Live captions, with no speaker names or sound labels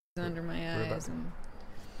under my eyes.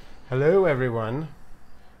 Hello, everyone.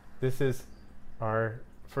 This is our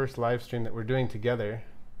first live stream that we're doing together.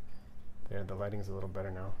 There, the lighting's a little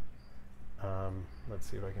better now. Let's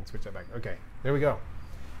see if I can switch that back. Okay, there we go.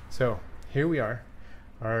 So here we are,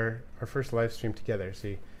 our first live stream together.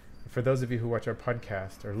 See, for those of you who watch our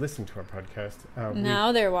podcast or listen to our podcast,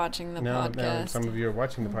 now they're watching the now podcast. some of you are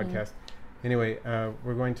watching the podcast. Anyway,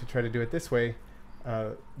 we're going to try to do it this way,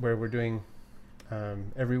 where we're doing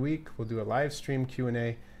every week. We'll do a live stream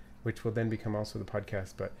Q&A, which will then become also the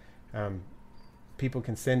podcast. But people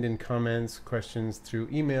can send in comments, questions through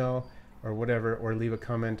email or whatever, or leave a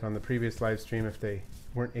comment on the previous live stream if they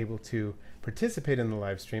weren't able to participate in the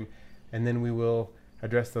live stream, and then we will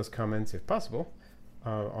address those comments, if possible,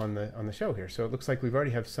 on the show here. So it looks like we've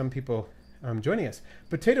already have some people joining us.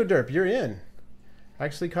 Potato Derp, you're in. I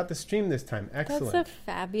actually caught the stream this time. Excellent. That's a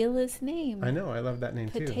fabulous name. I know. I love that name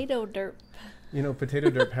too. Potato Derp. You know, Potato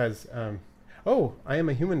Derp has... oh, I Am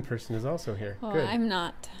a Human Person is also here. Oh, Good. I'm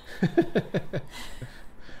not.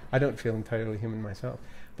 I don't feel entirely human myself.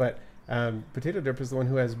 But Potato Derp is the one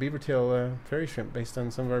who has beaver tail fairy shrimp based on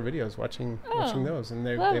some of our videos, watching those. And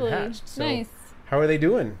they've hatched. So nice. How are they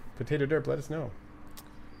doing? Potato Derp, let us know.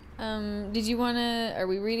 Did you want to... Are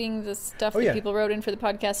we reading the stuff Oh, that yeah. people wrote in for the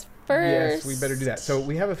podcast first? Yes, we better do that. So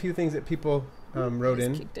we have a few things that people wrote I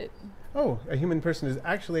in. just kicked it. Oh, a human person is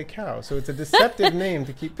actually a cow. So it's a deceptive name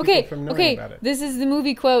to keep people from knowing about it. This is the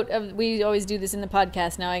movie quote of... We always do this in the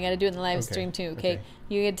podcast now. I got to do it in the live stream too, okay?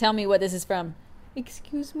 You can tell me what this is from.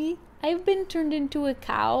 Excuse me? I've been turned into a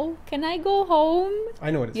cow. Can I go home?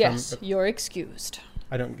 I know what it's from. Yes, you're excused.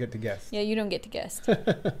 I don't get to guess. Yeah, you don't get to guess.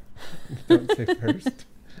 Don't say first.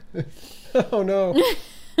 Oh, no.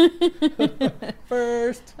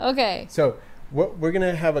 First. Okay. So we're going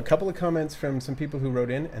to have a couple of comments from some people who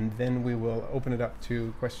wrote in, and then we will open it up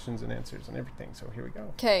to questions and answers and everything. So here we go.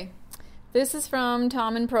 Okay. This is from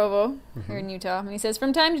Tom in Provo, here in Utah. And he says,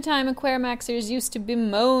 from time to time, aquariumaxers used to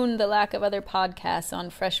bemoan the lack of other podcasts on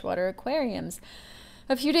freshwater aquariums.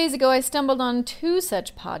 A few days ago, I stumbled on 2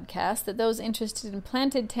 such podcasts that those interested in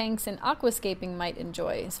planted tanks and aquascaping might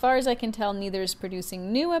enjoy. As far as I can tell, neither is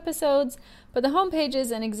producing new episodes, but the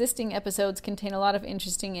homepages and existing episodes contain a lot of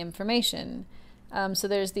interesting information. So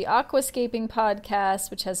there's the Aquascaping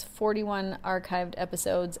podcast, which has 41 archived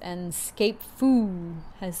episodes, and Scape Foo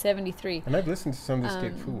has 73. And I've listened to some of the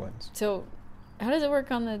Scape Foo ones. So how does it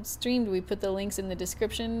work on the stream? Do we put the links in the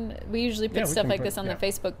description? We usually put stuff like this on the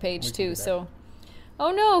Facebook page too. So,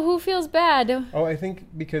 oh no, who feels bad? Oh, I think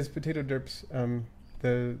because Potato Derp's,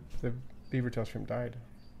 the beaver tail shrimp died.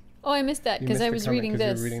 Oh, I missed that because I was reading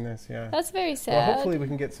this. You were reading this, yeah. That's very sad. Well, hopefully we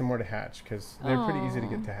can get some more to hatch because they're pretty easy to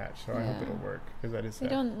get to hatch. So I hope it'll work because that is sad.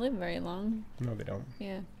 They don't live very long. No, they don't.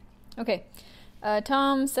 Yeah. Okay.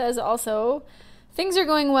 Tom says also, things are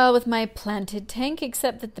going well with my planted tank,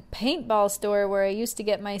 except that the paintball store where I used to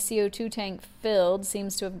get my CO2 tank filled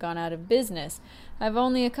seems to have gone out of business. I've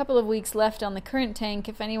only a couple of weeks left on the current tank.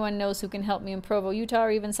 If anyone knows who can help me in Provo, Utah,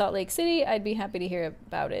 or even Salt Lake City, I'd be happy to hear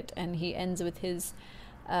about it. And he ends with his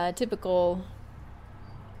typical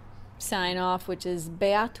sign off, which is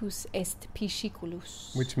Beatus est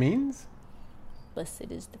pisciculus. Which means?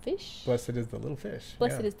 Blessed is the fish. Blessed is the little fish.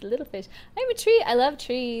 Blessed is the little fish. I'm a tree. I love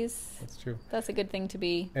trees. That's true. That's a good thing to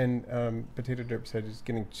be. And Potato Derp said he's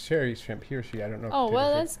getting cherry shrimp. He or she, I don't know. Oh,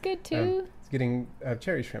 well, that's good too. He's getting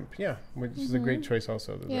cherry shrimp, which is a great choice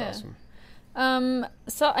also. They're awesome.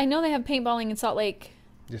 So I know they have paintballing in Salt Lake.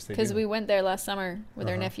 Yes, they do. Because we went there last summer with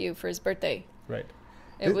our nephew for his birthday. Right.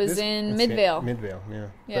 It was in Midvale. Midvale, yeah.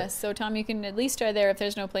 Yes, so Tom, you can at least try there if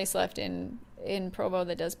there's no place left in Provo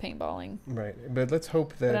that does paintballing. Right, but let's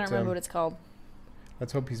hope that... But I don't remember what it's called.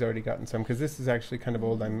 Let's hope he's already gotten some, because this is actually kind of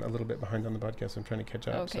old. I'm a little bit behind on the podcast. I'm trying to catch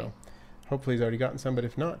up, Okay. So hopefully he's already gotten some, but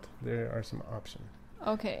if not, there are some options.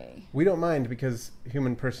 Okay. We don't mind, because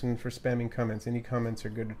human person for spamming comments. Any comments are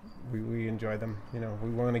good. We enjoy them. You know,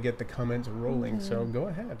 we want to get the comments rolling, so go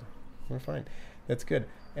ahead. We're fine. That's good.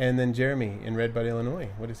 And then Jeremy in Red Bud, Illinois.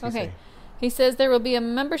 What does he say? He says there will be a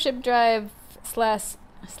membership drive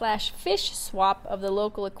slash fish swap of the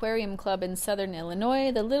local aquarium club in southern Illinois,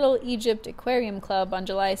 the Little Egypt Aquarium Club, on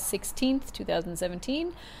July 16th,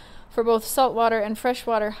 2017, for both saltwater and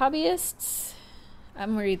freshwater hobbyists.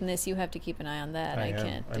 I'm reading this. You have to keep an eye on that. I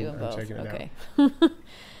can't do them both. Okay.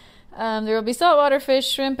 There will be saltwater fish,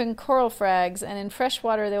 shrimp, and coral frags, and in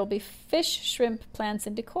freshwater there will be fish, shrimp, plants,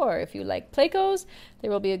 and decor. If you like plecos, there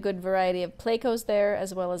will be a good variety of plecos there,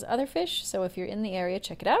 as well as other fish, so if you're in the area,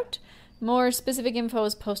 check it out. More specific info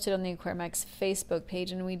is posted on the Aquarimax Facebook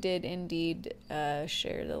page, and we did indeed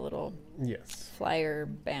share the little flyer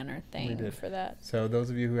banner thing for that. So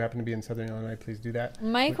those of you who happen to be in Southern Illinois, please do that.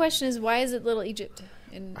 My question is, why is it Little Egypt?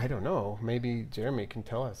 I don't know. Maybe Jeremy can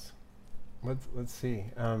tell us. Let's see.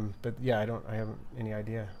 But yeah, I haven't any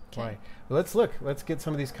idea why. Well, let's look. Let's get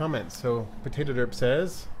some of these comments. So Potato Derp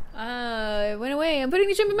says, it went away. I'm putting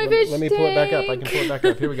the shrimp in my fish tank. Let me pull it back up. I can pull it back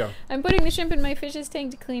up. Here we go. I'm putting the shrimp in my fish's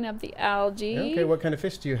tank to clean up the algae. Okay, what kind of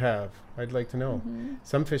fish do you have? I'd like to know.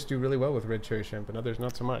 Some fish do really well with red cherry shrimp, and others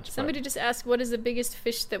not so much. Somebody just asked, what is the biggest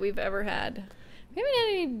fish that we've ever had? We haven't had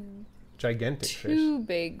any gigantic too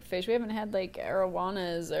big fish. We haven't had like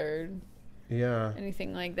arowanas or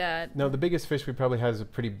anything like that. No, the biggest fish we probably had is a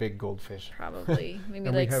pretty big goldfish. Probably. Maybe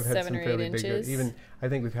like 7 or 8 inches. Even I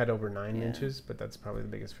think we've had over 9 inches, but that's probably the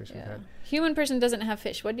biggest fish we've had. Human person doesn't have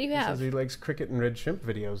fish. What do you have? He says he likes cricket and red shrimp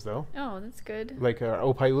videos, though. Oh, that's good. Like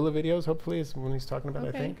Opaiula videos, hopefully, is what he's talking about,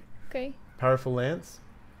 I think. Okay. Powerful Lance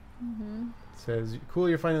says, cool,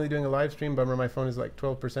 you're finally doing a live stream. Bummer, my phone is like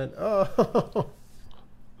 12%. Oh!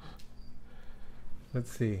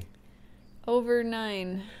 Let's see. Over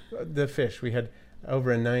 9. The fish. We had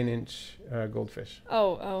over a 9-inch goldfish.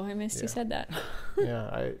 Oh, I missed you said that.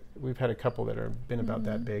 We've had a couple that have been about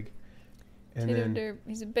that big. And then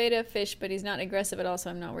he's a beta fish, but he's not aggressive at all, so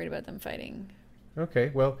I'm not worried about them fighting.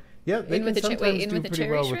 Okay, well, yeah, they can sometimes do pretty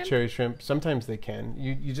well shrimp? with cherry shrimp. Sometimes they can.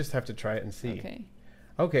 You just have to try it and see.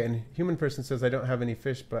 Okay, and human person says, I don't have any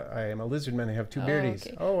fish, but I am a lizard man. I have 2 beardies.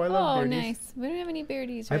 Okay. Oh, I love beardies. Oh, nice. We don't have any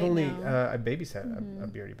beardies I've only now. I babysat a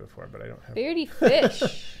beardie before, but I don't have... Beardie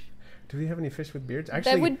fish. Do we have any fish with beards?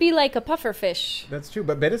 Actually, that would be like a puffer fish. That's true,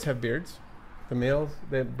 but bettas have beards. The males,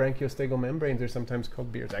 the branchiostegal membranes are sometimes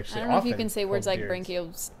called beards. Actually, I don't know if you can say words like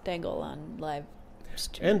branchiostegal on live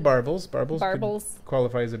stream. And barbels. Barbels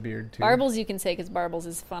qualify as a beard, too. Barbels you can say, because barbels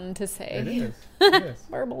is fun to say. It is. Yes.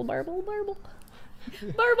 Barble. Barble.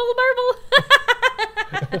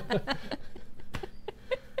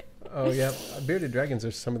 Oh, yeah. Bearded dragons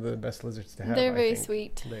are some of the best lizards to have. They're very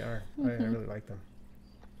sweet. They are. I really like them.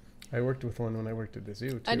 I worked with one when I worked at the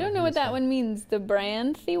zoo, too. I don't know what that one means. The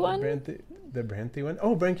branthy one? The branthy one?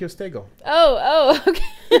 Oh, branchiostegal. Oh, okay.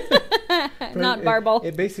 Not barbel.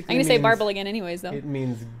 It basically I'm going to say barbel again anyways, though. It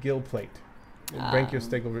means gill plate.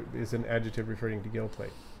 Branchiostegal is an adjective referring to gill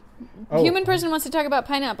plate. Human person wants to talk about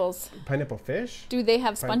pineapples. Pineapple fish? Do they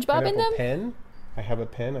have SpongeBob in them? Pen? I have a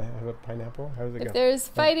pen. I have a pineapple. How does it go? If there's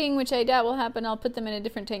fighting, which I doubt will happen, I'll put them in a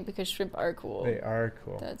different tank because shrimp are cool. They are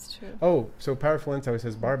cool. That's true. Oh, so Powerful Lens always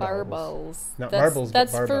says barbels. Barbels. Not marbles, but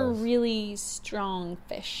barbels. That's for really strong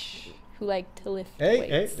fish who like to lift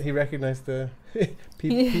weights. He recognized the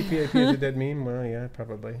PPAP as a dead meme? Well, yeah,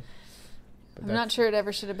 probably. But I'm not sure it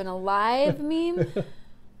ever should have been a live meme.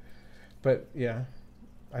 But, yeah,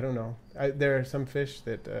 I don't know. There are some fish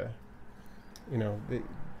that,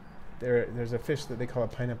 there's a fish that they call a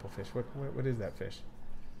pineapple fish. What is that fish?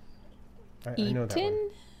 I know that one.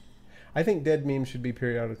 I think dead memes should be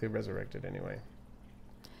periodically resurrected anyway.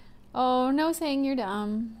 Oh, no saying you're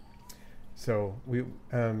dumb. So we,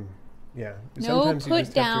 yeah. No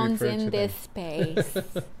put downs in this space.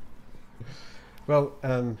 Well,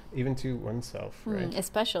 even to oneself, right?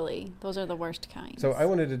 Especially. Those are the worst kinds. So I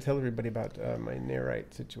wanted to tell everybody about my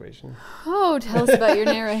Nerite situation. Oh, tell us about your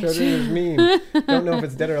Nerite. Schrodinger's meme. Don't know if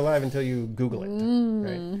it's dead or alive until you Google it.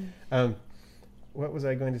 Right? What was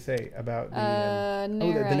I going to say about the...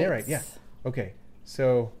 Nerites. The Nerite, yeah. Okay,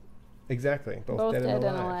 so exactly. Both dead and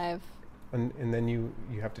alive. And then you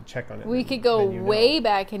have to check on it. We could go way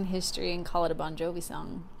back in history and call it a Bon Jovi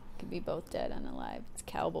song. It could be both dead and alive. It's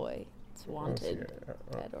Cowboy. It's Wanted,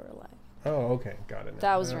 dead or alive. Oh, okay. Got it.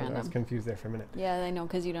 That was random. I was confused there for a minute. Yeah, I know,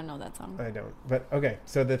 because you don't know that song. I don't. But, okay,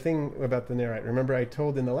 so the thing about the Nerite. Remember I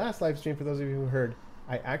told in the last live stream, for those of you who heard,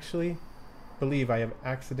 I actually believe I have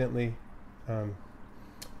accidentally...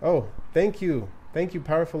 thank you. Thank you,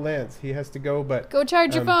 Powerful Lance. He has to go, but... Go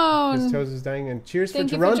charge your phone. His toes is dying, and cheers Thank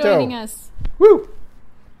for Toronto. Thank you for joining us. Woo!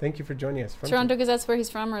 Thank you for joining us. Toronto, because that's where he's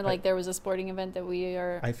from, or there was a sporting event that we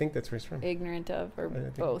are... I think that's where he's from. ...ignorant of, or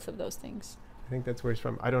both of those things. I think that's where he's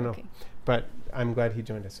from. I don't know. Okay. But I'm glad he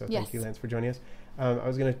joined us, so thank you, Lance, for joining us. I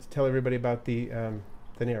was going to tell everybody about the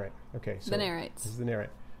Nerite. Okay, so... The Nerites. This is the Nerite.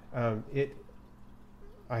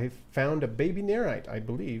 I found a baby Nerite, I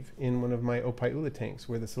believe, in one of my Opaiula tanks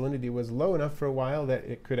where the salinity was low enough for a while that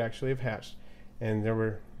it could actually have hatched. And there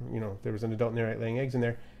was an adult Nerite laying eggs in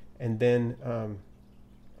there. And then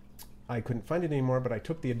I couldn't find it anymore, but I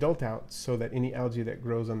took the adult out so that any algae that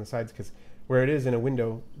grows on the sides, because where it is in a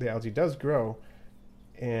window, the algae does grow.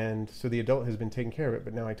 And so the adult has been taking care of it,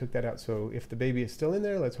 but now I took that out. So if the baby is still in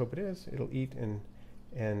there, let's hope it is, it'll eat and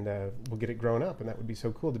and we'll get it grown up, and that would be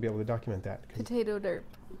so cool to be able to document that. Potato derp.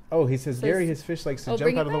 Oh, he says Gary, his fish likes to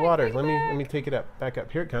jump out of the water. Let me take it up. Back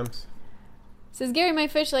up. Here it comes. Says Gary, my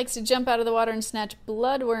fish likes to jump out of the water and snatch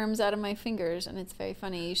bloodworms out of my fingers, and it's very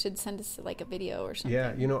funny. You should send us like a video or something.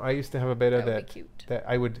 Yeah, I used to have a betta that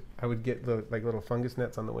I would get like little fungus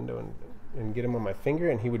nets on the window and get him on my finger,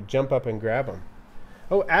 and he would jump up and grab them.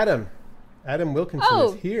 Oh, Adam Wilkinson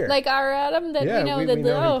is here. Like our Adam that we know. We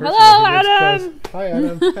know him hello, Adam. Hi,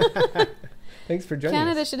 Adam. Thanks for joining us.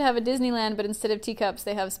 Canada should have a Disneyland, but instead of teacups,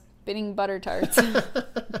 they have spinning butter tarts. I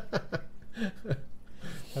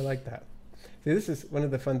like that. See, this is one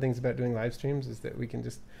of the fun things about doing live streams is that we can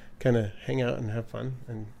just kind of hang out and have fun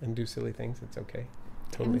and do silly things. It's okay.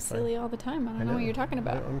 Totally fine. I'm silly all the time. I don't know what you're talking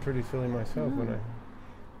about. I'm pretty silly myself when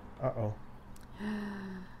I... Uh-oh.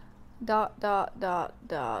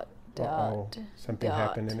 Something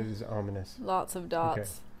happened and it is ominous. Lots of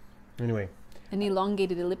dots. Okay. Anyway. And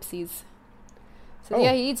elongated ellipses. So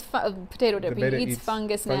yeah, he eats potato dip. He eats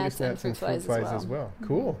fungus gnats and fruit flies as well.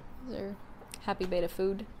 Cool. Those are happy beta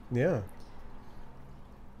food. Yeah.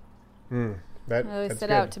 I always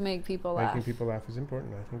set out to make people laugh. Making people laugh is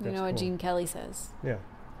important. I think that's what Gene Kelly says. Yeah.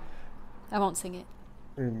 I won't sing it.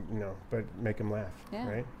 No, but make them laugh. Yeah.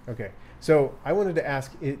 Right? Okay. So I wanted to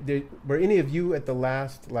ask, were any of you at the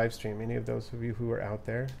last live stream? Any of those of you who were out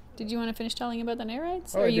there? Did you want to finish telling about the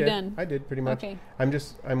narrates? Or are you done? I did, pretty much. Okay.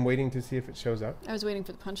 I'm waiting to see if it shows up. I was waiting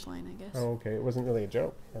for the punchline, I guess. Oh, okay. It wasn't really a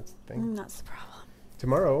joke. That's the thing. That's the problem.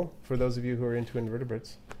 Tomorrow, for those of you who are into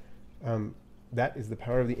invertebrates, that is the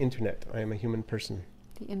power of the internet. I am a human person.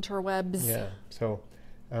 The interwebs. Yeah. So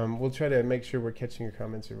we'll try to make sure we're catching your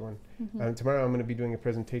comments, everyone. Tomorrow I'm going to be doing a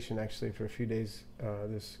presentation actually for a few days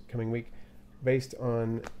this coming week based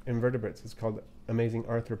on invertebrates. It's called Amazing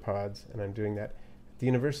Arthropods, and I'm doing that at the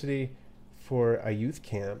university for a youth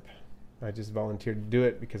camp. I just volunteered to do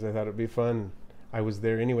it because I thought it would be fun. I was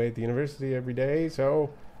there anyway at the university every day,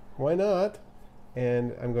 so why not?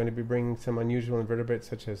 And I'm going to be bringing some unusual invertebrates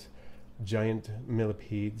such as giant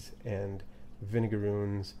millipedes and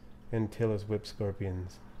vinegaroons and tailless whip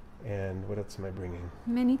scorpions. And what else am I bringing?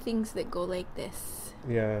 Many things that go like this.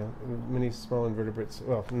 Yeah, many small invertebrates.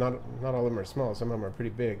 Well, not all of them are small. Some of them are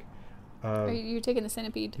pretty big. Are you taking the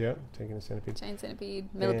centipede? Yeah, taking the centipede. Giant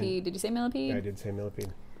centipede. Millipede. Did you say millipede? Yeah, I did say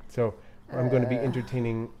millipede. So I'm going to be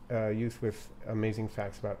entertaining youth with amazing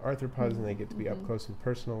facts about arthropods, and they get to be up close and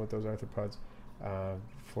personal with those arthropods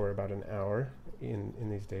for about an hour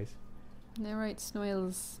in these days. Narrate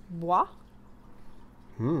Snoils bois?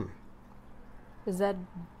 Is that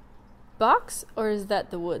box or is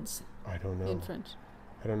that the woods? I don't know. In French.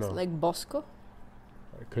 I don't know. Is it like bosco?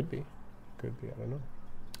 It could be. I don't know.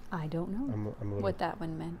 I don't know I'm a little what that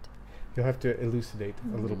one meant. You'll have to elucidate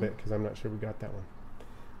a little bit because I'm not sure we got that one.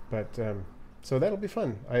 But so that'll be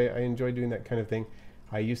fun. I enjoy doing that kind of thing.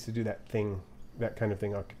 I used to do that kind of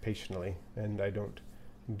thing occupationally, and I don't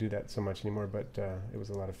do that so much anymore, but it was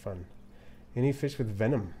a lot of fun. Any fish with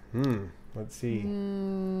venom? Let's see.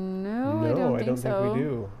 No, I don't think think we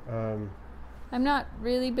do. I'm not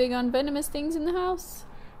really big on venomous things in the house.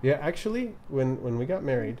 Yeah, actually, when we got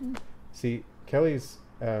married, see, Kelly's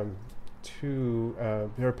her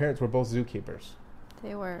parents were both zookeepers.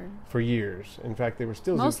 They were. For years. In fact, they were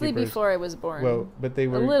still mostly zookeepers. Before I was born. Well, but they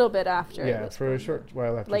were... A little bit after I was born. A short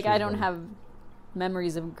while after. Like, I don't have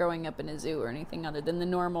memories of growing up in a zoo or anything other than the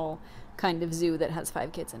normal kind of zoo that has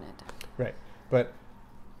 5 kids in it. Right. But...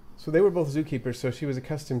 So they were both zookeepers, so she was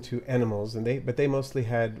accustomed to animals, and they mostly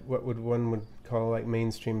had what one would call like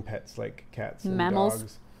mainstream pets, like cats and mammals.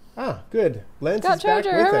 Dogs. Ah, good. Lance Scott is back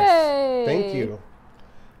Charger, with hooray! us. Thank you.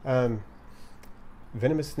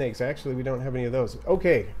 Venomous snakes. Actually, we don't have any of those.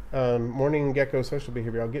 Okay. Morning Gecko social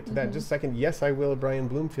behavior. I'll get to that in just a second. Yes, I will. Brian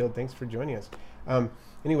Bloomfield, thanks for joining us.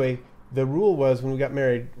 Anyway, the rule was when we got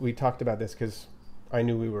married, we talked about this because I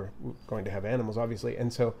knew we were going to have animals, obviously,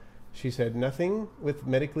 and so she said nothing with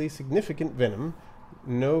medically significant venom,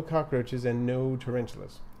 no cockroaches, and no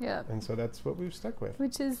tarantulas. Yeah. And so that's what we've stuck with.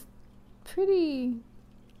 Which is pretty...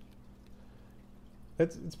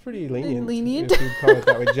 It's pretty lenient. Lenient? If you call it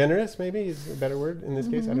that way. Generous, maybe, is a better word in this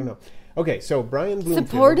case. I don't know. Okay, so Brian Bloomfield.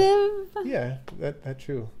 Supportive? Yeah, that's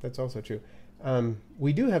true. That's also true.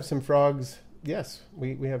 We do have some frogs. Yes,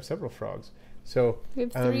 we have several frogs. So we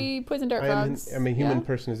have 3 poison dart frogs. I'm a human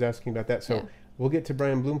person is asking about that. So we'll get to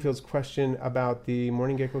Brian Bloomfield's question about the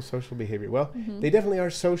morning gecko social behavior. Well, they definitely are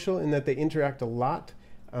social in that they interact a lot.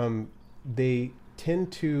 They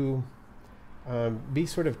tend to be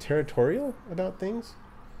sort of territorial about things.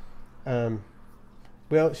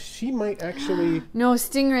 Well, she might actually. No,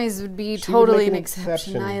 stingrays would be She totally would an make an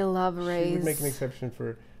exception. exception. I love rays. She would make an exception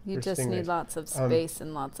for. You for just stingrays. need lots of space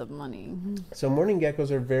and lots of money. So mourning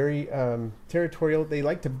geckos are very territorial. They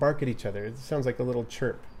like to bark at each other. It sounds like a little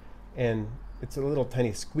chirp, and it's a little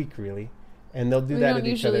tiny squeak, really. And they'll do that at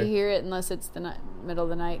each other. We don't usually hear it unless it's the middle of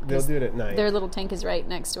the night. They'll do it at night. Their little tank is right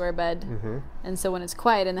next to our bed. Mm-hmm. And so when it's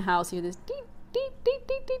quiet in the house, you hear this deep, deep, deep,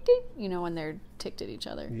 deep, deep, deep, you know, when they're ticked at each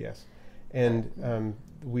other. Yes. And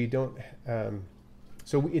we don't...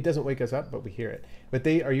 so it doesn't wake us up, but we hear it. But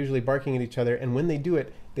they are usually barking at each other. And when they do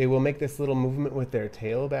it, they will make this little movement with their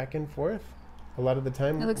tail back and forth a lot of the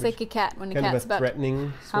time. It looks like a cat when a cat's about... Kind of a about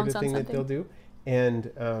threatening sort of thing that they'll do.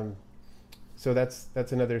 And... so that's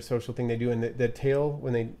another social thing they do. And the tail,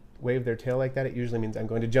 when they wave their tail like that, it usually means I'm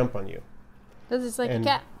going to jump on you. Because it's like a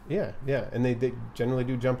cat. Yeah, yeah. And they generally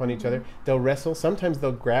do jump on each other. They'll wrestle. Sometimes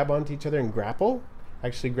they'll grab onto each other and grapple.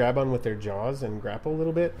 Actually grab on with their jaws and grapple a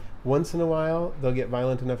little bit. Once in a while, they'll get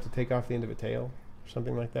violent enough to take off the end of a tail or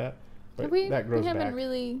something like that. But that grows back. We haven't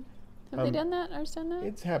really... Have they done that? Ours done that?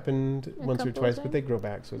 It's happened once or twice, but they grow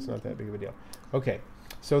back, so it's not that big of a deal. Okay.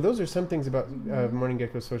 So those are some things about mourning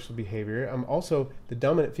gecko social behavior. Also, the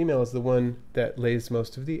dominant female is the one that lays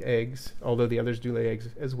most of the eggs, although the others do lay eggs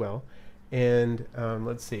as well. And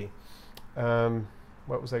let's see.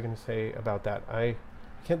 What was I going to say about that? I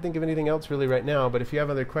can't think of anything else really right now, but if you have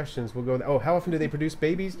other questions, we'll go... how often do they produce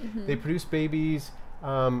babies? They produce babies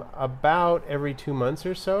about every 2 months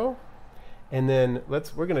or so. And then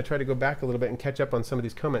we're going to try to go back a little bit and catch up on some of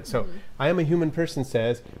these comments. So, I am a human person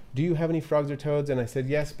says, do you have any frogs or toads? And I said,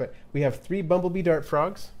 yes, but we have 3 bumblebee dart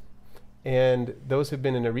frogs. And those have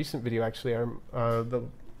been in a recent video, actually,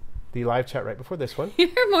 the live chat right before this one.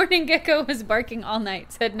 Your mourning gecko was barking all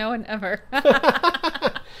night, said no one ever.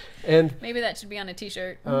 And maybe that should be on a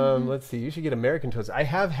t-shirt. Let's see, you should get American toads. I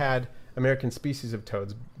have had American species of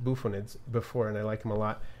toads, bufonids, before, and I like them a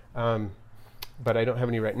lot. But I don't have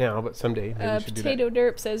any right now, but someday maybe we should do that. Potato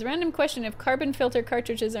Derp says, random question, if carbon filter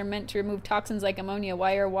cartridges are meant to remove toxins like ammonia,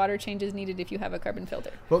 why are water changes needed if you have a carbon filter?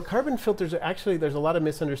 Well, carbon filters are actually, there's a lot of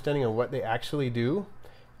misunderstanding of what they actually do,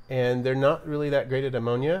 and they're not really that great at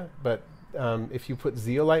ammonia, but if you put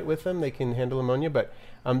zeolite with them, they can handle ammonia, but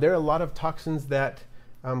there are a lot of toxins that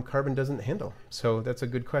carbon doesn't handle. So that's a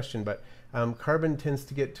good question, but carbon tends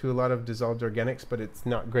to get to a lot of dissolved organics, but it's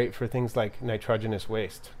not great for things like nitrogenous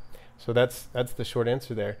waste. So that's the short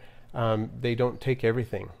answer there. They don't take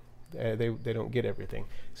everything. They don't get everything.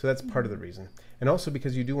 So that's part of the reason. And also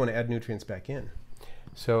because you do want to add nutrients back in.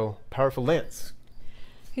 So, Powerful Lance.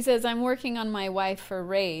 He says, I'm working on my wife for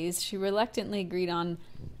rays. She reluctantly agreed on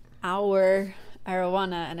our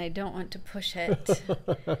arowana, and I don't want to push it.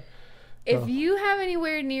 If you have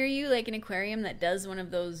anywhere near you, like an aquarium that does one of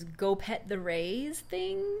those go pet the rays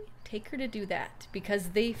thing, take her to do that. Because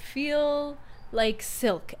they feel... like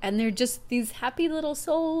silk, and they're just these happy little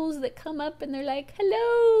souls that come up and they're like,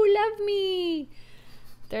 hello, love me.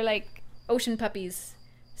 They're like ocean puppies.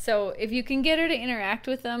 So if you can get her to interact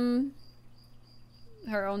with them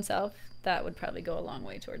her own self, that would probably go a long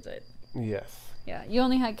way towards it. Yes. Yeah, you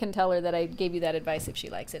only can tell her that I gave you that advice if she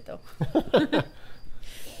likes it, though.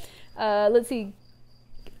 Let's see.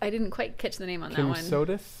 I didn't quite catch the name on that one.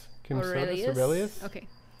 Kimsotis Aurelius? Okay.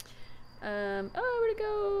 Where'd it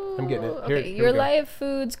go? I'm getting it. Okay, your live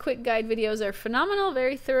foods quick guide videos are phenomenal,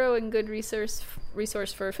 very thorough, and good resource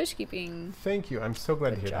for fish keeping. Thank you. I'm so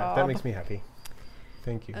glad to hear that. That makes me happy.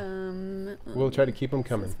 Thank you. We'll try to keep them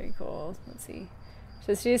coming. That's very cool. Let's see.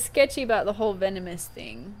 So she's sketchy about the whole venomous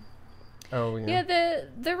thing. Oh yeah. Yeah,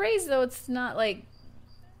 the rays though, it's not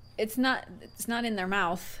in their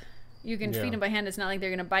mouth. You can feed them by hand. It's not like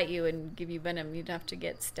they're gonna bite you and give you venom. You'd have to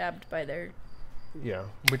get stabbed by their... Yeah,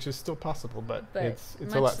 which is still possible, but it's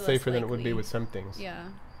a lot safer than it would be with some things. Yeah.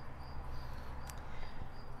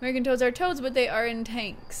 American toads are toads, but they are in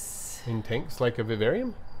tanks. In tanks? Like a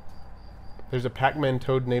vivarium? There's a Pac-Man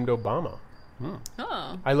toad named Obama.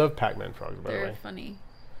 Oh. I love Pac-Man frogs, by the way. They're funny.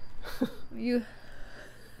 You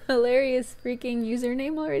hilarious freaking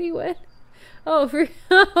username already? What? Oh,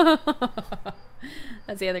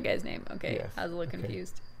 that's the other guy's name. Okay, yes. I was a little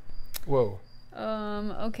confused. Whoa.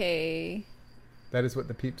 Okay. That is what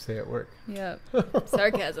the peeps say at work. Yep.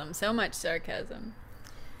 Sarcasm. So much sarcasm.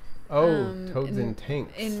 Oh, toads in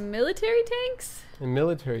tanks. In military tanks? In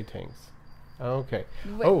military tanks. Oh, okay.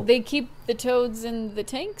 Wait, they keep the toads in the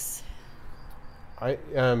tanks?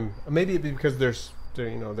 Maybe because they're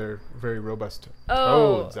very robust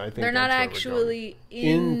toads. I think they're not actually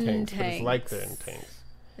in tanks. But it's like they're in tanks.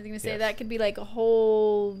 I was going to say that could be like a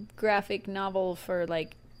whole graphic novel for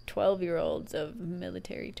like 12-year-olds of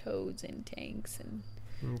military toads in tanks, and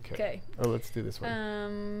Okay. Oh, let's do this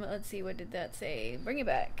one. Let's see. What did that say? Bring it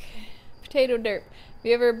back. Potato derp. Have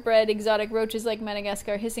you ever bred exotic roaches like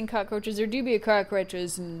Madagascar hissing cockroaches or dubia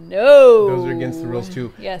cockroaches? No. Those are against the rules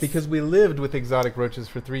too. Yes. Because we lived with exotic roaches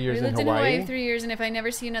for 3 years in Hawaii. We lived in Hawaii for 3 years, and if I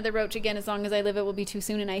never see another roach again, as long as I live, it will be too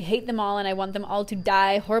soon. And I hate them all, and I want them all to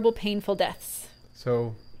die horrible, painful deaths.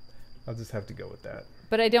 So, I'll just have to go with that.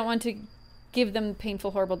 But I don't want to give them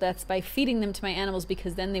painful, horrible deaths by feeding them to my animals,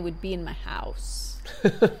 because then they would be in my house.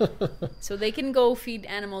 So they can go feed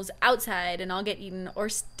animals outside and I'll get eaten, or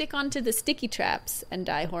stick onto the sticky traps and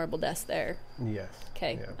die horrible deaths there. Yes.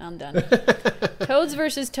 Okay, Yeah. I'm done. Toads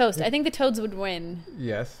versus toast. I think the toads would win.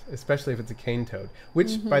 Yes, especially if it's a cane toad.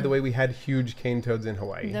 Which, by the way, we had huge cane toads in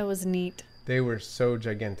Hawaii. That was neat. They were so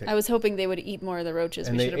gigantic. I was hoping they would eat more of the roaches.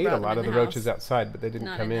 And we they ate a lot of the roaches outside, but they didn't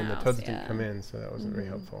Not come in. The in-house, toads yeah. didn't come in, so that wasn't very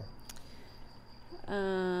helpful.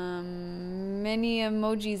 Many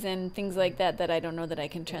emojis and things like that I don't know that I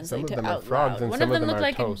can translate to Some of them are out frogs loud. and One some of of them them looked are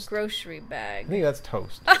like toast. a grocery I bag. think that's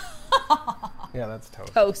toast. Yeah, that's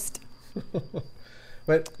toast. Toast.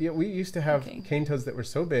 But yeah, we used to have Okay. cane toads that were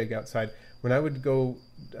so big outside. When I would go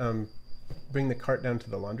bring the cart down to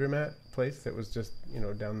the laundromat place that was just,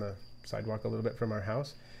 down the sidewalk a little bit from our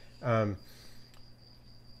house,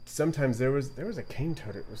 sometimes there was a cane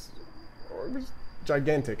toad. It was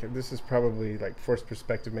gigantic. This is probably like forced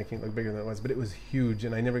perspective, making it look bigger than it was, but it was huge,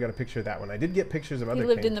 and I never got a picture of that one. I did get pictures of other He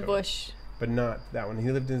lived cane in the toads, bush. but not that one.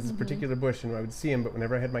 He lived in this particular bush, and I would see him, but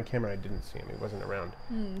whenever I had my camera, I didn't see him. He wasn't around.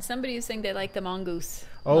 Somebody was saying they liked the mongoose.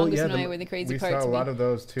 Oh, mongoose yeah. and Hawaii were the crazy we parts. saw a of lot me. of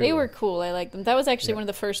those, too. They were cool. I liked them. That was actually Yeah. one of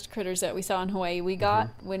the first critters that we saw in Hawaii. We got,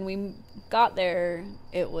 when we got there,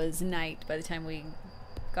 it was night by the time we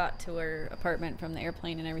got to our apartment from the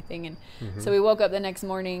airplane and everything. And so we woke up the next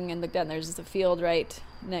morning and looked out, and there's just a field right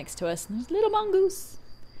next to us. And there's little mongoose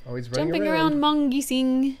always running jumping around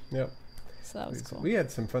mongoosing. Yep. So that was cool. We had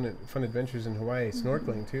some fun adventures in Hawaii,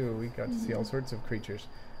 snorkeling too. We got to see all sorts of creatures.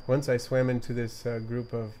 Once I swam into this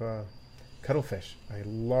group of cuttlefish, a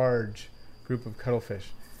large group of cuttlefish.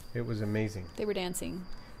 It was amazing. They were dancing.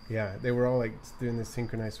 Yeah, they were all like doing this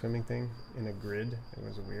synchronized swimming thing in a grid. It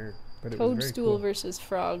was weird, but it was very Toadstool cool. versus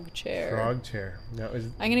frog chair. Frog chair. That was.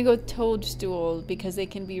 I'm gonna go with toadstool because they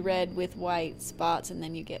can be red with white spots, and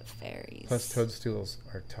then you get fairies. Plus, toadstools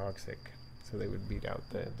are toxic, so they would beat out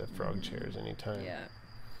the frog chairs anytime. Yeah.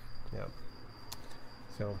 Yeah.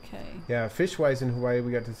 So. Okay. Yeah, fish-wise in Hawaii,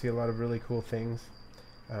 we got to see a lot of really cool things,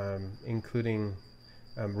 including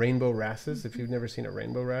rainbow wrasses. If you've never seen a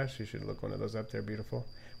rainbow wrasse, you should look one of those up. They're beautiful.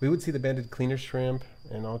 We would see the banded cleaner shrimp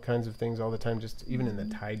and all kinds of things all the time, just even in the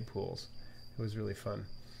tide pools. It was really fun.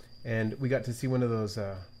 And we got to see one of those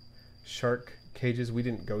shark cages. We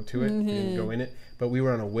didn't go to it, we didn't go in it, but we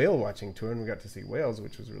were on a whale watching tour, and we got to see whales,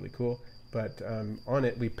 which was really cool. But on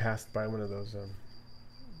it, we passed by one of those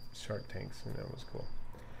shark tanks, and that was cool.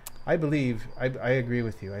 I believe, I agree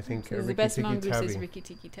with you. I think The best mongoose is Riki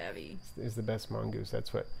Tiki Tavi. is the best mongoose.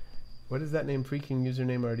 That's what is that name? Freaking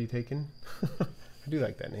username already taken? I do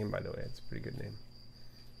like that name, by the way. It's a pretty good name.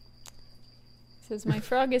 Says my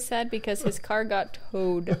frog is sad because his car got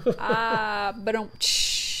towed. But don't.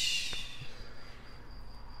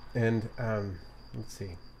 And let's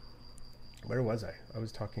see. Where was I? I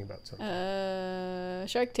was talking about something.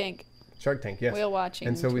 Shark Tank. Shark Tank, yes. Whale watching.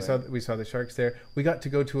 And so tour. we saw the sharks there. We got to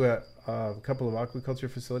go to a couple of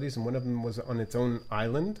aquaculture facilities, and one of them was on its own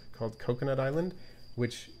island called Coconut Island,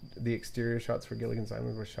 which the exterior shots for Gilligan's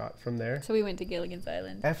Island were shot from there. So we went to Gilligan's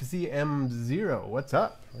Island. FZM0, what's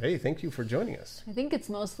up? Hey, thank you for joining us. I think it's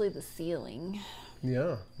mostly the ceiling.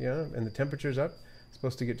 Yeah, and the temperature's up. It's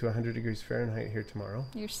supposed to get to 100 degrees Fahrenheit here tomorrow.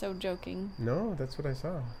 You're so joking. No, that's what I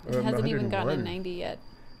saw. It hasn't even gotten to 101. 90 yet.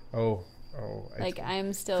 Oh. Like,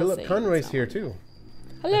 I'm still Philip saying Conroy's it's not here one. too.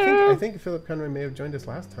 Hello. I think Philip Conroy may have joined us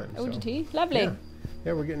last time. Oh, so. did he? Lovely.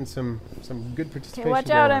 Yeah, we're getting some good participation. Okay, watch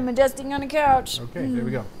out. going. I'm adjusting on a couch. Okay, there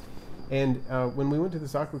we go. And when we went to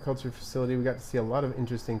this aquaculture facility, we got to see a lot of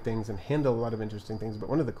interesting things and handle a lot of interesting things. But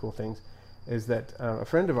one of the cool things is that a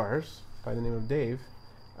friend of ours by the name of Dave,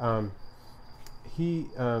 he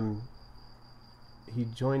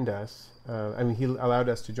joined us. He allowed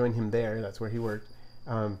us to join him there. That's where he worked.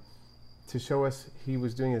 To show us, he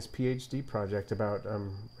was doing this PhD project about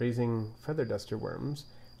raising feather duster worms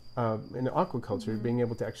in aquaculture, being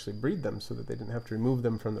able to actually breed them so that they didn't have to remove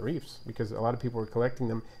them from the reefs, because a lot of people were collecting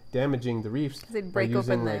them, damaging the reefs. They'd by break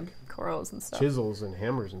open using, the corals and stuff. chisels and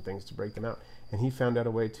hammers and things to break them out. And he found out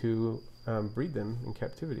a way to breed them in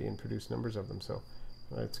captivity and produce numbers of them. So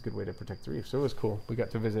it's a good way to protect the reef. So it was cool. We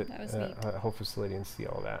got to visit a whole facility and see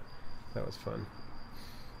all that. That was fun.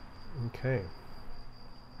 Okay.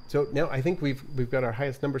 So now I think we've got our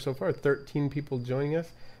highest number so far, 13 people joining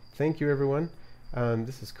us. Thank you, everyone.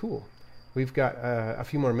 This is cool. We've got a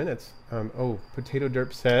few more minutes. Potato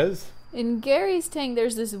Derp says... In Gary's tank,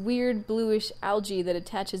 there's this weird bluish algae that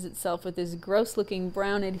attaches itself with this gross-looking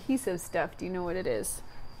brown adhesive stuff. Do you know what it is?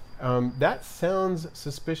 That sounds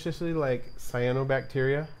suspiciously like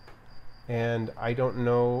cyanobacteria, and I don't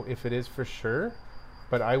know if it is for sure,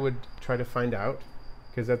 but I would try to find out,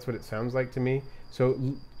 because that's what it sounds like to me.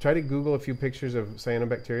 So try to Google a few pictures of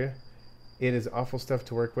cyanobacteria. It is awful stuff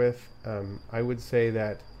to work with. I would say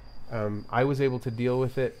that I was able to deal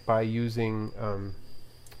with it by using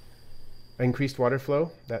increased water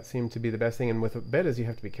flow. That seemed to be the best thing. And with bettas, you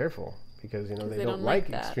have to be careful because they don't like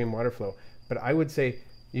extreme water flow. But I would say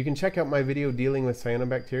you can check out my video dealing with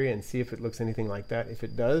cyanobacteria and see if it looks anything like that. If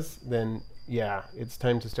it does, then yeah, it's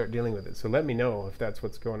time to start dealing with it. So let me know if that's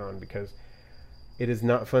what's going on, because it is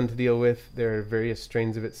not fun to deal with. There are various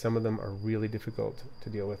strains of it. Some of them are really difficult to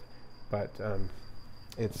deal with, but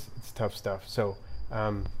it's tough stuff. So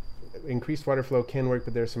increased water flow can work,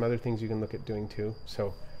 but there are some other things you can look at doing too.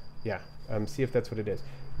 So yeah, see if that's what it is.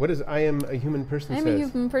 What is I am a human person says? I am a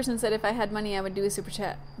human person said if I had money I would do a super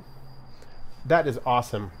chat. That is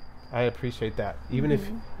awesome. I appreciate that. Even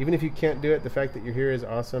if you can't do it, the fact that you're here is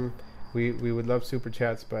awesome. We would love super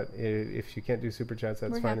chats, but if you can't do super chats,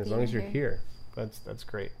 that's fine as long as you're here. That's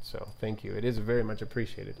great. So thank you. It is very much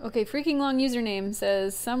appreciated. Okay, freaking long username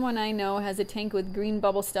says someone I know has a tank with green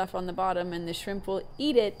bubble stuff on the bottom, and the shrimp will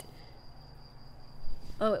eat it.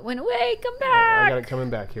 Oh, it went away. Come back. I got it coming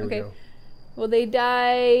back. Here we go. Will they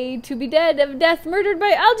die to be dead of death, murdered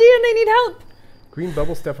by algae, and they need help? Green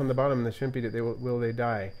bubble stuff on the bottom, and the shrimp eat it. Will they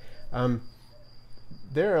die?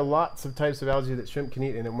 There are lots of types of algae that shrimp can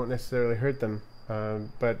eat, and it won't necessarily hurt them.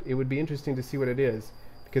 But it would be interesting to see what it is,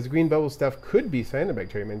 because green bubble stuff could be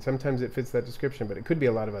cyanobacteria. I mean, sometimes it fits that description, but it could be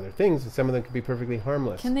a lot of other things, and some of them could be perfectly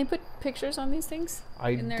harmless. Can they put pictures on these things?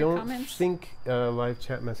 I don't think live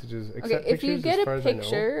chat messages accept pictures. If you get a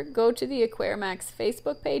picture, go to the Aquarimax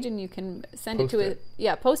Facebook page, and you can send it to it.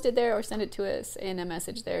 Yeah, post it there, or send it to us in a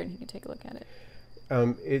message there, and you can take a look at it.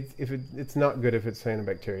 It's not good if it's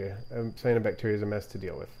cyanobacteria. Cyanobacteria is a mess to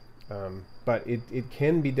deal with, but it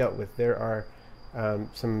can be dealt with. There are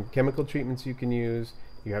some chemical treatments you can use.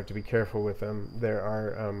 You have to be careful with them. There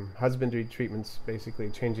are husbandry treatments, basically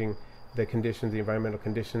changing the conditions, the environmental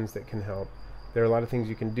conditions, that can help. There are a lot of things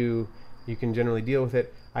you can do. You can generally deal with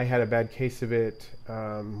it. I had a bad case of it.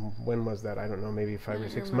 When was that? I don't know, maybe 5 or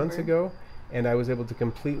 6 months ago, and I was able to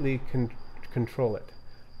completely control it.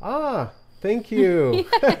 Thank you.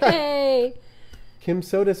 Yay! Kim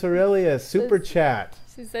Sodas Aurelia, super chat.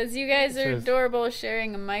 She says, you guys are adorable,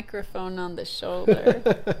 sharing a microphone on the shoulder.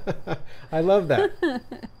 I love that.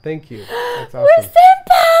 Thank you. That's awesome. We're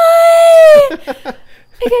senpai!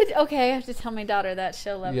 Okay, I have to tell my daughter that.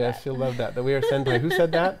 She'll love that. Yeah, she'll love that. That we are senpai. Who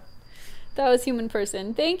said that? That was human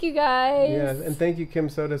person. Thank you, guys. Yeah, and thank you, Kim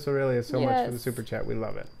Sodas Aurelia, so much for the super chat. We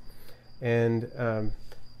love it. And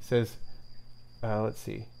says, let's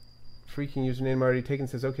see. Freaking username already taken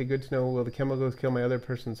says, okay, good to know. Will the chemicals kill my other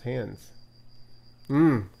person's hands?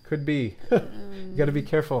 Could be. You got to be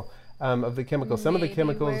careful of the chemicals. Some of the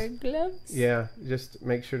chemicals. Wear gloves. Yeah, just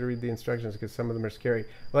make sure to read the instructions, because some of them are scary.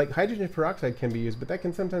 Like hydrogen peroxide can be used, but that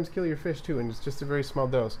can sometimes kill your fish too, and it's just a very small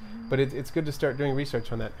dose. But it's good to start doing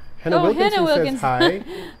research on that. Hannah Wilkinson says hi.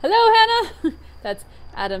 Hello, Hannah. That's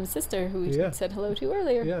Adam's sister, who we said hello to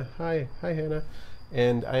earlier. Yeah, hi Hannah.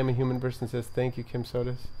 And I am a human person says, thank you, Kim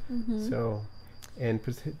Sodas. So, and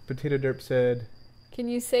Potato Derp said, can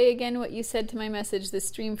you say again what you said to my message? The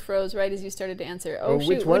stream froze right as you started to answer. Oh, shoot.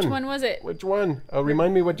 Which one? Which one was it? Which one? Oh,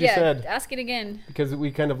 remind me what you said. Yeah, ask it again. Because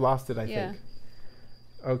we kind of lost it, I think.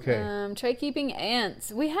 Okay. Try keeping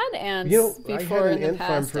ants. We had ants I before had an ant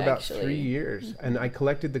farm past, for about 3 years, and I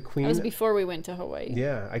collected the queen. That was before we went to Hawaii.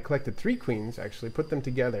 Yeah, I collected 3 queens, actually, put them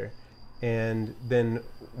together, and then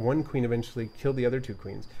one queen eventually killed the other 2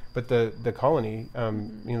 queens. But the colony,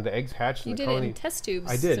 the eggs hatched in the colony. You did it in test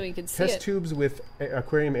tubes. I did. So you could see it. Test tubes with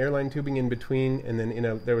aquarium airline tubing in between, and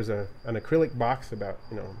then there was an acrylic box about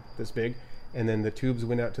this big, and then the tubes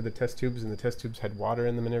went out to the test tubes, and the test tubes had water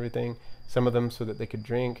in them and everything. Some of them so that they could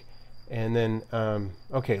drink, and then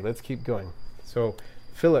okay, let's keep going. So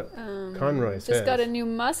Philip Conroy says, just got a new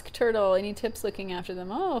musk turtle. Any tips looking after them?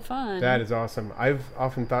 Oh, fun. That is awesome. I've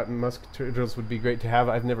often thought musk turtles would be great to have.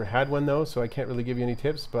 I've never had one, though, so I can't really give you any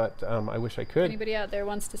tips, but I wish I could. Anybody out there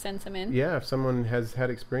wants to send some in? Yeah, if someone has had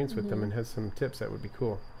experience with them and has some tips, that would be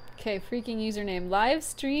cool. Okay, freaking username. Live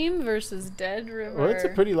stream versus Dead River. Well, it's a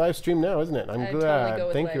pretty live stream now, isn't it? I'm glad. Totally go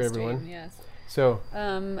with Thank you, live everyone. Stream, yes. So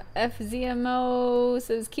FZMO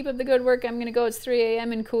says, keep up the good work. I'm going to go. It's 3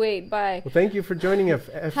 a.m. in Kuwait. Bye. well, thank you for joining us.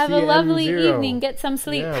 Have a lovely evening. Get some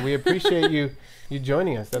sleep. Yeah, we appreciate you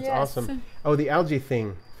joining us. That's Yes. awesome. Oh, the algae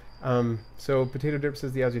thing. So Potato Derp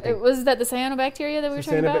says the algae thing. Was that the cyanobacteria that we were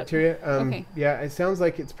talking about? Cyanobacteria. Okay. Yeah, it sounds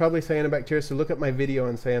like it's probably cyanobacteria. So look up my video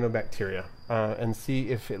on cyanobacteria and see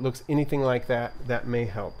if it looks anything like that. That may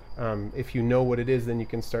help. If you know what it is, then you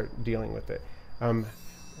can start dealing with it.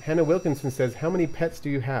 Hannah Wilkinson says, how many pets do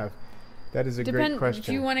you have? That is a great question.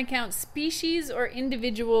 Do you want to count species or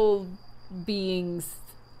individual beings?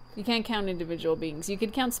 You can't count individual beings. You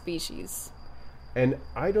could count species. And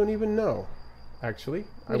I don't even know, actually.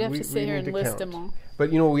 We'd have to sit here and list them all. But,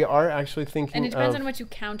 we are actually thinking And it depends on what you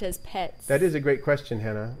count as pets. That is a great question,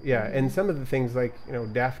 Hannah. Yeah, and some of the things like,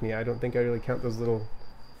 Daphne, I don't think I really count those little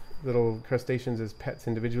crustaceans as pets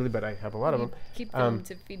individually, but I have a lot of them. Keep them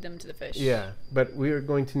to feed them to the fish. Yeah, but we are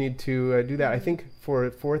going to need to do that. I think for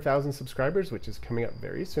 4,000 subscribers, which is coming up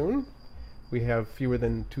very soon, we have fewer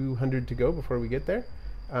than 200 to go before we get there.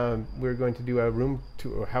 We're going to do a room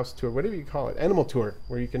tour, or house tour, whatever you call it, animal tour,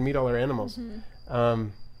 where you can meet all our animals.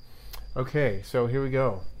 Okay, so here we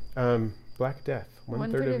go. Black Death,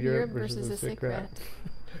 one third of Europe versus a sick rat.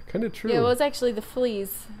 Kind of true. Yeah, well, it's actually the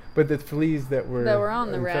fleas. But the fleas that were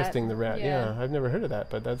on the infesting rat. the rat. Yeah, I've never heard of that,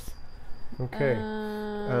 but that's okay.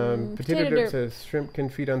 Potato Derp says shrimp can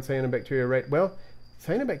feed on cyanobacteria, right? Well,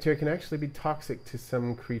 cyanobacteria can actually be toxic to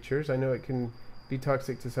some creatures. I know it can be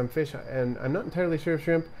toxic to some fish, and I'm not entirely sure of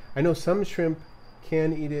shrimp. I know some shrimp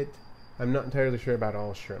can eat it. I'm not entirely sure about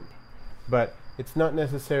all shrimp, but it's not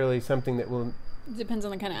necessarily something that It depends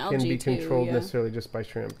on the kind of algae can be controlled too, necessarily just by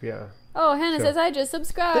shrimp. Yeah. Oh, Hannah says, I just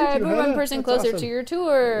subscribed. Thank you, We're Hannah. one person That's closer awesome. to your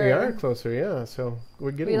tour. We are closer, yeah. So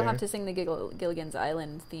we're getting We'll there. have to sing the Gilligan's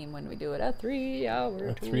Island theme when we do it. A 3-hour tour.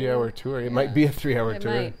 A 3-hour tour. It might be a 3-hour It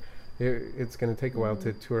tour. might. It's going to take a while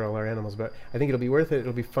to tour all our animals, but I think it'll be worth it.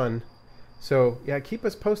 It'll be fun. So, yeah, keep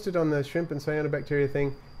us posted on the shrimp and cyanobacteria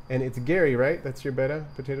thing. And it's Gary, right? That's your betta,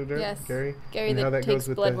 Potato Derp? Yes. Gary Gary and how that that takes goes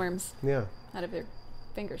with bloodworms Yeah. out of their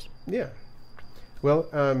fingers. Yeah.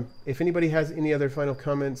 Well, if anybody has any other final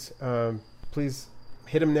comments, please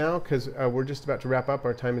hit them now, because we're just about to wrap up.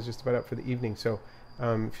 Our time is just about up for the evening. So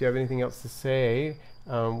if you have anything else to say,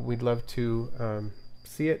 we'd love to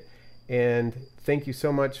see it. And thank you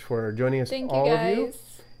so much for joining us, all of you.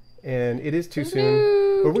 And it is too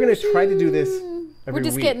soon, but we're going to try to do this every We're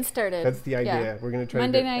just week. getting started. That's the idea. Yeah. We're going to try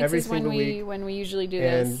Monday to do it nights every is when single week. when we usually do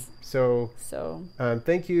And this. so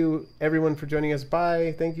thank you, everyone, for joining us.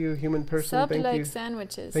 Bye. Thank you, human person. Sub Thank like you.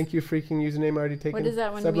 sandwiches. Thank you, freaking username already taken. What does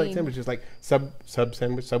that one Sub like mean? sandwiches, like sub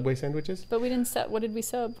sandwich, Subway sandwiches. But we didn't sub. What did we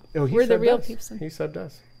sub? Oh, We're the real us. people. He subbed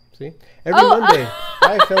us. See, every Monday.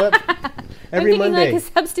 Bye, Philip. Every I'm thinking Monday. like a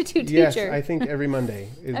substitute Yes, teacher. I think every Monday.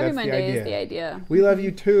 Every That's Monday the idea. is the idea. We love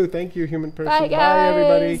you too. Thank you, human person. Bye, guys. Bye,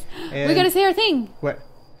 everybody. And We got to say our thing. what?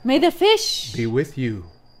 May the fish Be with you.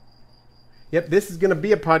 Yep, this is going to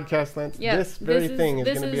be a podcast, Lance. Yeah, this very thing is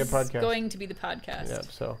going to be a podcast. This is going to be the podcast. Yep,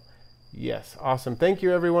 so, yes, awesome. Thank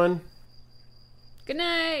you, everyone. Good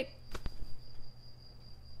night.